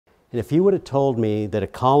And if you would have told me that a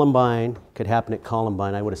Columbine could happen at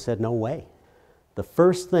Columbine, I would have said, no way. The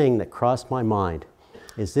first thing that crossed my mind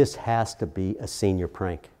is this has to be a senior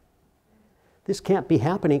prank. This can't be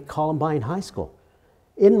happening at Columbine High School.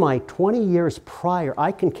 In my 20 years prior,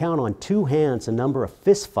 I can count on two hands the number of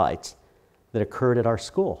fistfights that occurred at our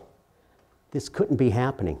school. This couldn't be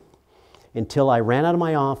happening until I ran out of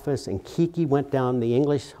my office and Kiki went down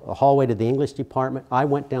the hallway to the English department. I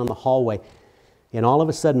went down the hallway, and all of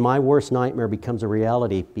a sudden my worst nightmare becomes a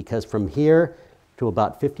reality, because from here to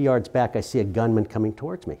about 50 yards back I see a gunman coming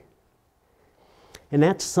towards me. And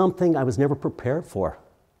that's something I was never prepared for.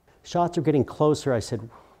 Shots are getting closer. I said,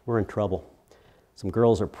 we're in trouble. Some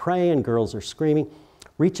girls are praying, girls are screaming.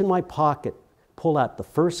 Reach in my pocket, pull out the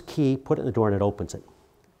first key, put it in the door, and it opens it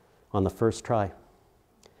on the first try.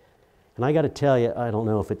 And I got to tell you, I don't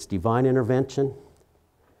know if it's divine intervention,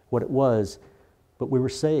 what it was, but we were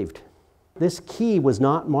saved. This key was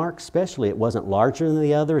not marked specially. It wasn't larger than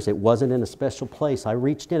the others. It wasn't in a special place. I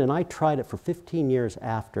reached in and I tried it for 15 years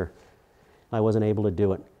after. I wasn't able to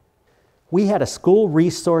do it. We had a school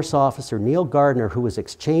resource officer, Neil Gardner, who was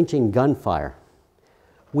exchanging gunfire.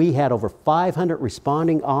 We had over 500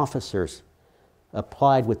 responding officers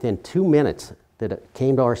applied within 2 minutes that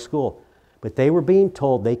came to our school, but they were being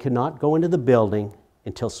told they could not go into the building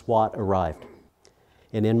until SWAT arrived.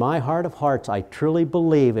 And in my heart of hearts, I truly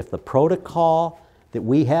believe if the protocol that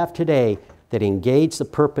we have today that engaged the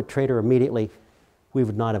perpetrator immediately, we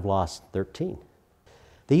would not have lost 13.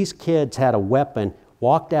 These kids had a weapon,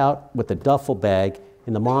 walked out with a duffel bag,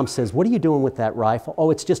 and the mom says, "What are you doing with that rifle?" "Oh,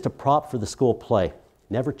 it's just a prop for the school play."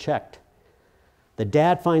 Never checked. The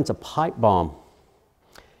dad finds a pipe bomb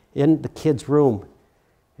in the kid's room,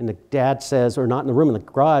 and the dad says, or not in the room, in the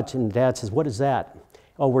garage, and the dad says, "What is that?"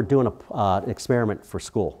 "Oh, we're doing an experiment for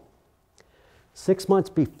school." 6 months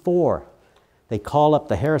before, they call up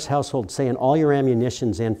the Harris household saying, "All your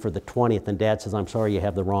ammunition's in for the 20th, and dad says, "I'm sorry, you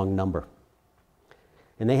have the wrong number."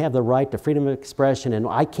 And they have the right to freedom of expression, and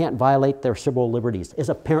I can't violate their civil liberties. As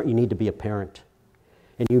a parent, you need to be a parent,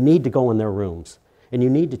 and you need to go in their rooms, and you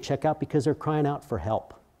need to check out because they're crying out for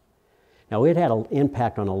help. Now, it had an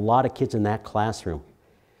impact on a lot of kids in that classroom,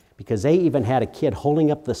 because they even had a kid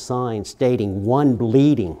holding up the sign stating "one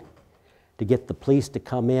bleeding" to get the police to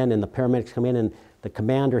come in and the paramedics come in, and the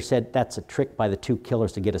commander said that's a trick by the two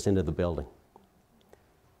killers to get us into the building.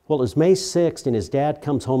 Well, it was May 6th, and his dad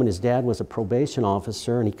comes home, and his dad was a probation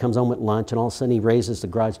officer, and he comes home at lunch, and all of a sudden he raises the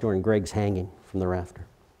garage door, and Greg's hanging from the rafter.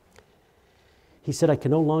 He said, "I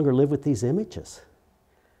can no longer live with these images.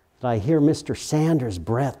 I hear Mr. Sanders'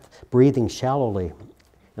 breath breathing shallowly,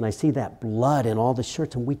 and I see that blood in all the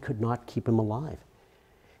shirts, and we could not keep him alive."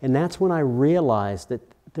 And that's when I realized that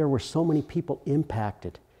there were so many people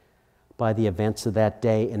impacted by the events of that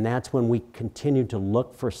day, and that's when we continued to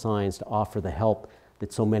look for signs to offer the help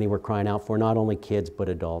that so many were crying out for, not only kids, but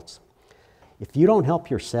adults. If you don't help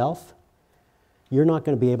yourself, you're not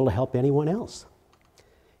going to be able to help anyone else.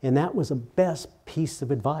 And that was the best piece of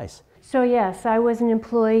advice. So yes, I was an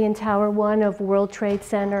employee in Tower 1 of World Trade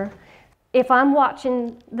Center. If I'm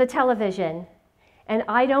watching the television and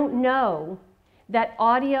I don't know that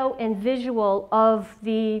audio and visual of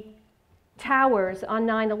the towers on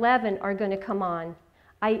 9/11 are going to come on,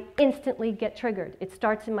 I instantly get triggered. It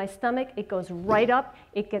starts in my stomach, it goes right up,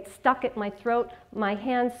 it gets stuck at my throat, my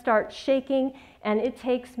hands start shaking, and it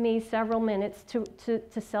takes me several minutes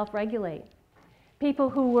to self-regulate.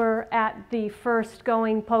 People who were at the first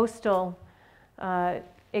going postal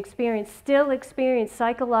experience still experience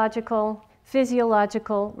psychological,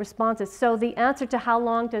 physiological responses. So the answer to how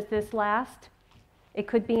long does this last? It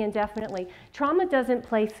could be indefinitely. Trauma doesn't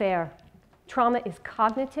play fair. Trauma is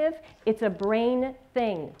cognitive, it's a brain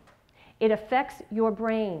thing. It affects your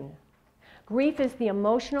brain. Grief is the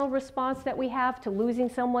emotional response that we have to losing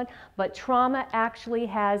someone, but trauma actually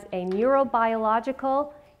has a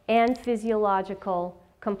neurobiological and physiological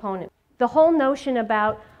component. The whole notion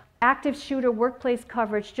about active shooter workplace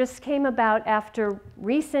coverage just came about after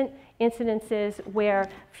recent incidences where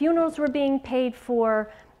funerals were being paid for,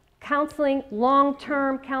 counseling,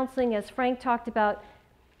 long-term counseling, as Frank talked about.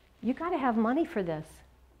 You got to have money for this,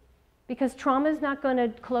 because trauma is not going to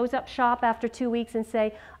close up shop after 2 weeks and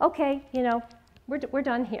say, "Okay, you know, we're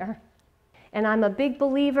done here." And I'm a big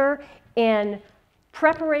believer in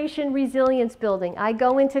preparation resilience building. I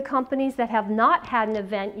go into companies that have not had an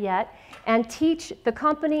event yet and teach the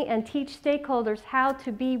company and teach stakeholders how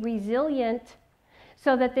to be resilient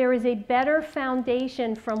so that there is a better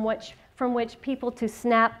foundation from which people to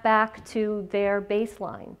snap back to their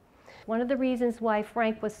baseline. One of the reasons why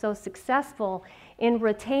Frank was so successful in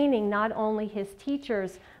retaining not only his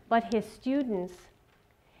teachers but his students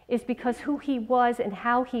is because who he was and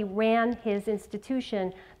how he ran his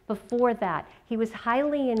institution before that. He was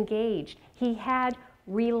highly engaged. He had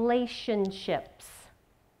relationships.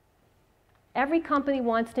 Every company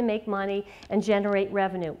wants to make money and generate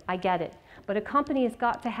revenue. I get it. But a company has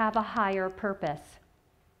got to have a higher purpose.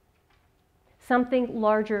 Something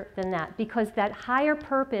larger than that. Because that higher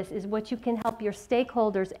purpose is what you can help your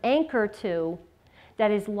stakeholders anchor to,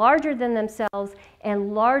 that is larger than themselves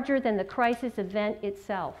and larger than the crisis event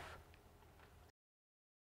itself.